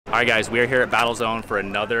Alright guys, we are here at Battlezone for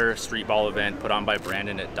another Streetball event put on by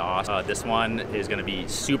Brandon at DOS. This one is going to be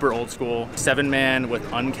super old school, 7-man with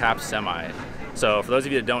uncapped semi. So for those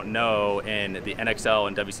of you that don't know, in the NXL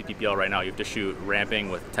and WCPPL right now, you have to shoot ramping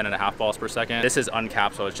with 10.5 balls per second. This is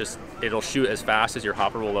uncapped, so it'll shoot as fast as your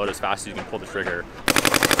hopper will load, as fast as you can pull the trigger.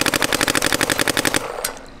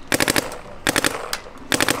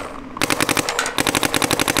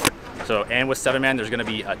 So, and with 7-man, there's gonna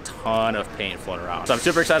be a ton of paint floating around. So I'm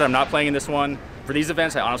super excited. I'm not playing in this one. For these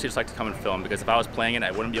events, I honestly just like to come and film, because if I was playing it,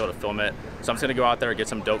 I wouldn't be able to film it. So I'm just gonna go out there, get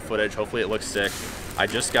some dope footage. Hopefully it looks sick. I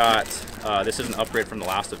just got, this is an upgrade from the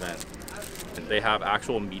last event. They have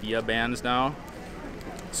actual media bands now.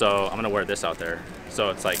 So I'm gonna wear this out there. So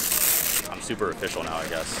it's like, I'm super official now, I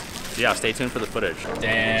guess. So yeah, stay tuned for the footage.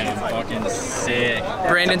 Damn, fucking sick.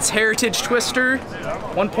 Brandon's Heritage Twister,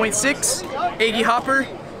 1.6, Aggie Hopper,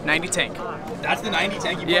 90 tank. That's the 90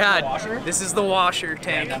 tank you put in the washer? This is the washer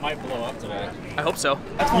tank. Man, that might blow up today. I hope so.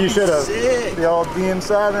 You should have. The old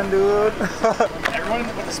DM7, dude. Everyone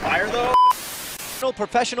with the Spire though?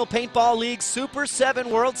 Professional Paintball League Super 7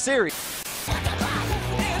 World Series.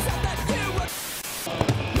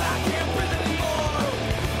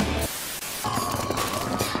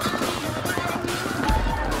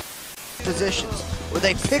 Positions where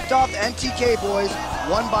they picked off the NTK boys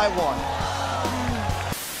one by one.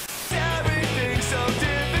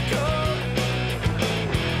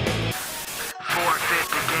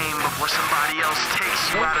 Where somebody else takes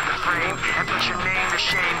you out of the frame and put your name to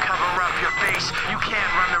shame, cover up your face. You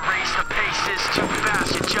can't run the race, the pace is too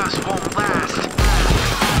fast, it just won't last.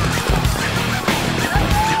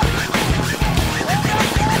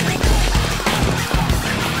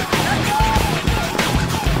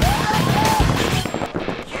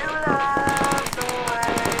 You love the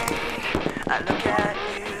way I look at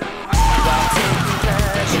you, while taking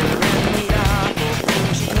pleasure in the awful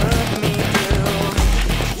things you put me through.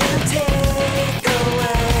 Take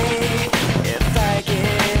away if I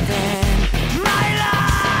give in. My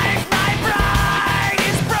life, my pride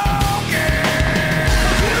is broken.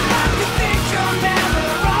 You have to think you're never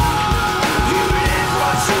wrong. You live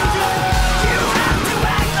what you do. You have to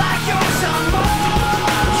act like you're someone.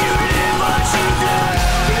 You live what you do.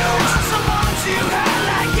 You want someone to have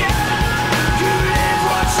like you. You live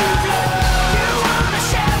what you do. You wanna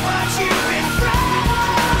share what you've been through.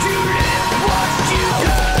 You live what you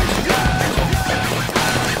do.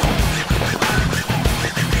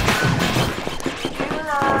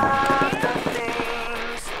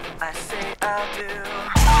 I say I'll do.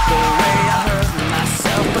 The way I hurt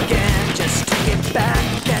myself again just to get back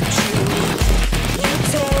at you. You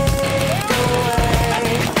take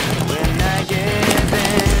away when I give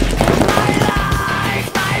in. My life,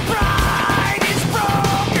 my pride is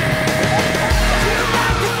broken. You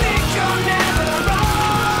have to think you're never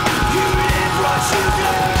wrong. You live what you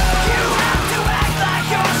do. You have to act like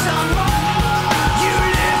you're someone. You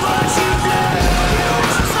live what you do. You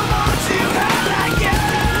want someone to have like you.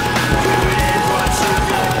 You live what you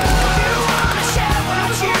do. You wanna share what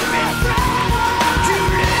you've been through. You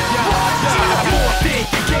live what you do. Forfeit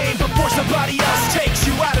the game before somebody else takes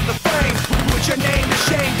you out of the frame. Put your name to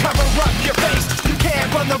shame, cover up your face. You can't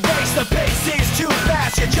run the race, the pace is too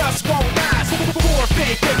fast, you just won't last.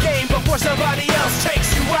 Forfeit the game before somebody else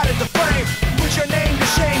takes you out of the frame. Put your name to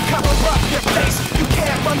shame, cover up your face. You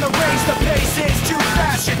can't run the race, the pace is too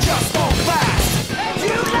fast, you just won't last.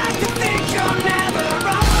 You like to think you're never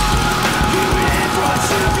wrong. You live what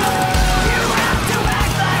you do. You have to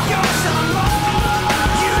act like you're someone.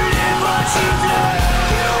 You live what you do.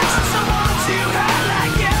 You want someone to have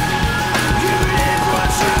like you. You live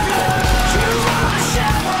what you do. You wanna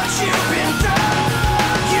share what you've been through.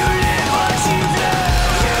 You live what you do.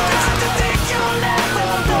 You have to think you're never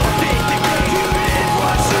wrong. You live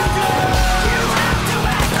what you do. You have to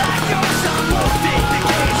act like you're someone.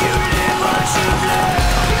 You live what you do.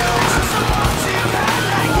 You want someone to have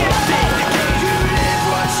like you. You live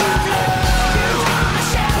what you do. You wanna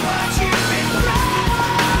share what you've been through.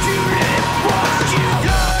 You live what you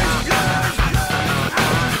do.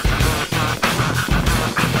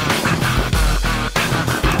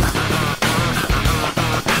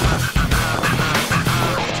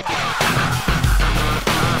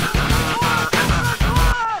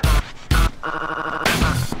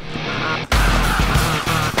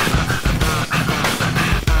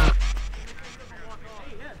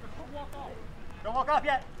 Don't walk off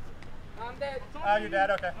yet. I'm dead. Oh, you're dead?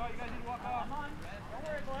 Okay. Oh, you guys need to walk off. Come on. Don't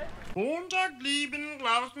worry, boy. Montag, lieben,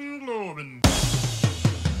 Glauben, Globen.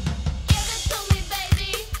 Give it to me,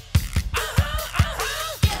 baby.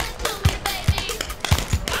 Give it to me, baby.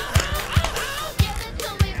 Give it to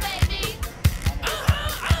me, baby.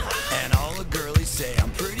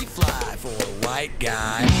 white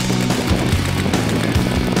guy.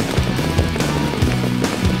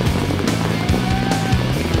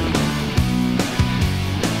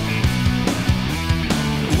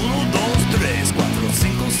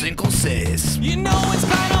 You know it's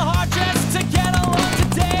kinda hard just to get along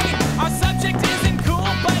today. Our subject isn't cool,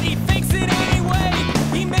 but he thinks it anyway.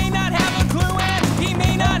 He may not have a clue and he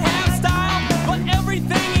may not have style, but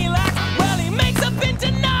everything he lacks, well, he makes up in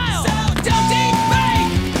denial. So don't debate,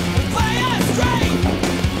 play us straight.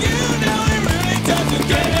 You know he really doesn't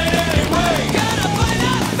get it anyway. Gotta play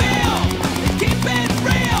that feel, keep it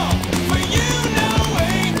real. For you know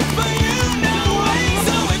way, for you know way.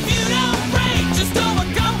 So if you don't break, just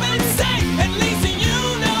overcompensate. At least you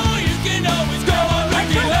know you can always go on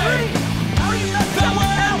regulate. The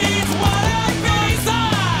world needs one piece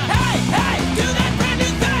on. Hey, hey, do that brand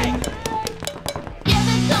new thing. Give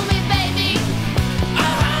it to me, baby.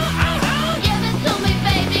 Give it to me,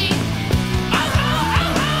 baby.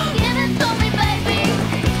 Give it to me, baby.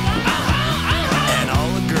 And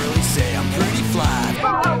all the girlies say I'm pretty fly.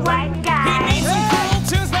 He needs some cool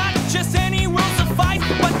tunes, not just any will suffice.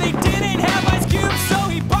 But they didn't have ice cubes, so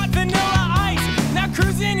he bought vanilla ice. Now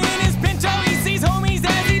cruising in his Pinto, he sees homies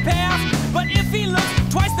as he passed. But if he looks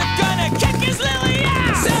twice, they're gonna kick his lily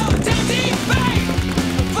ass. So don't debate,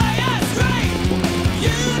 play us straight.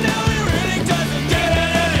 You know he really doesn't get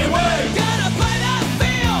it anyway. Gotta play that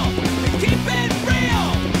feel, keep it real.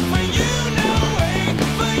 For you know way,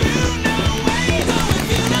 for you know way. So if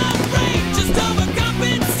you don't break, just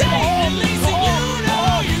overcompensate. At least you know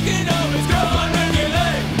you can always go on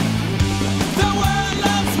regulate. The world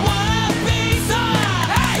loves one piece on.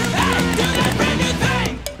 Hey, hey, do that brand new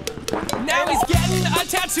thing. Now he's getting a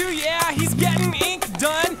tattoo, yeah, he's getting ink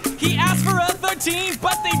done. He asked for a 13,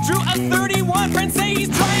 but they drew a 31. Friends say he's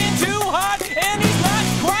trying too hard, and he's not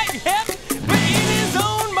quite hip. But in his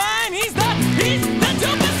own mind, he's the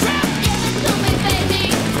dopest crap. Give it to me, baby.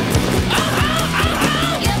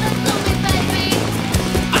 Give it to me, baby.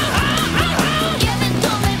 Give it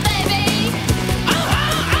to me, baby.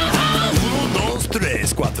 1, 2, 3,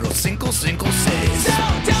 4, 5, 5, 6. So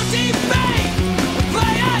don't debate,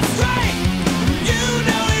 play us straight. You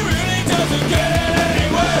know he really doesn't get it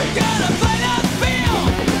anyway. Gotta play that feel,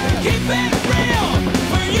 keep it real.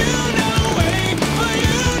 For you know way, for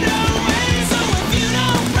you know way. So if you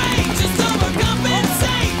don't break, just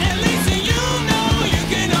overcompensate. At least you know you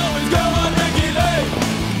can always go on regulate.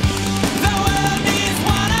 The world needs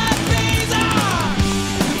one of these on.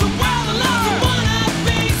 The world loves one of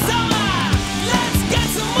these on. Let's get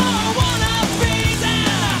some more one of these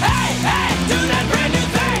on. Hey, hey, do that brand new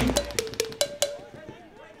thing.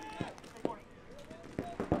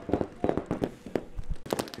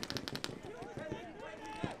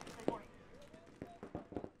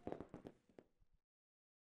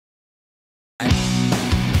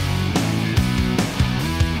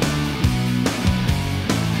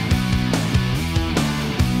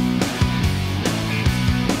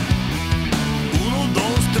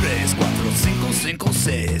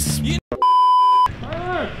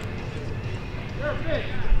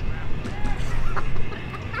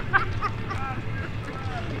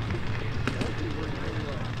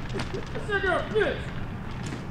 Cigarette, bitch!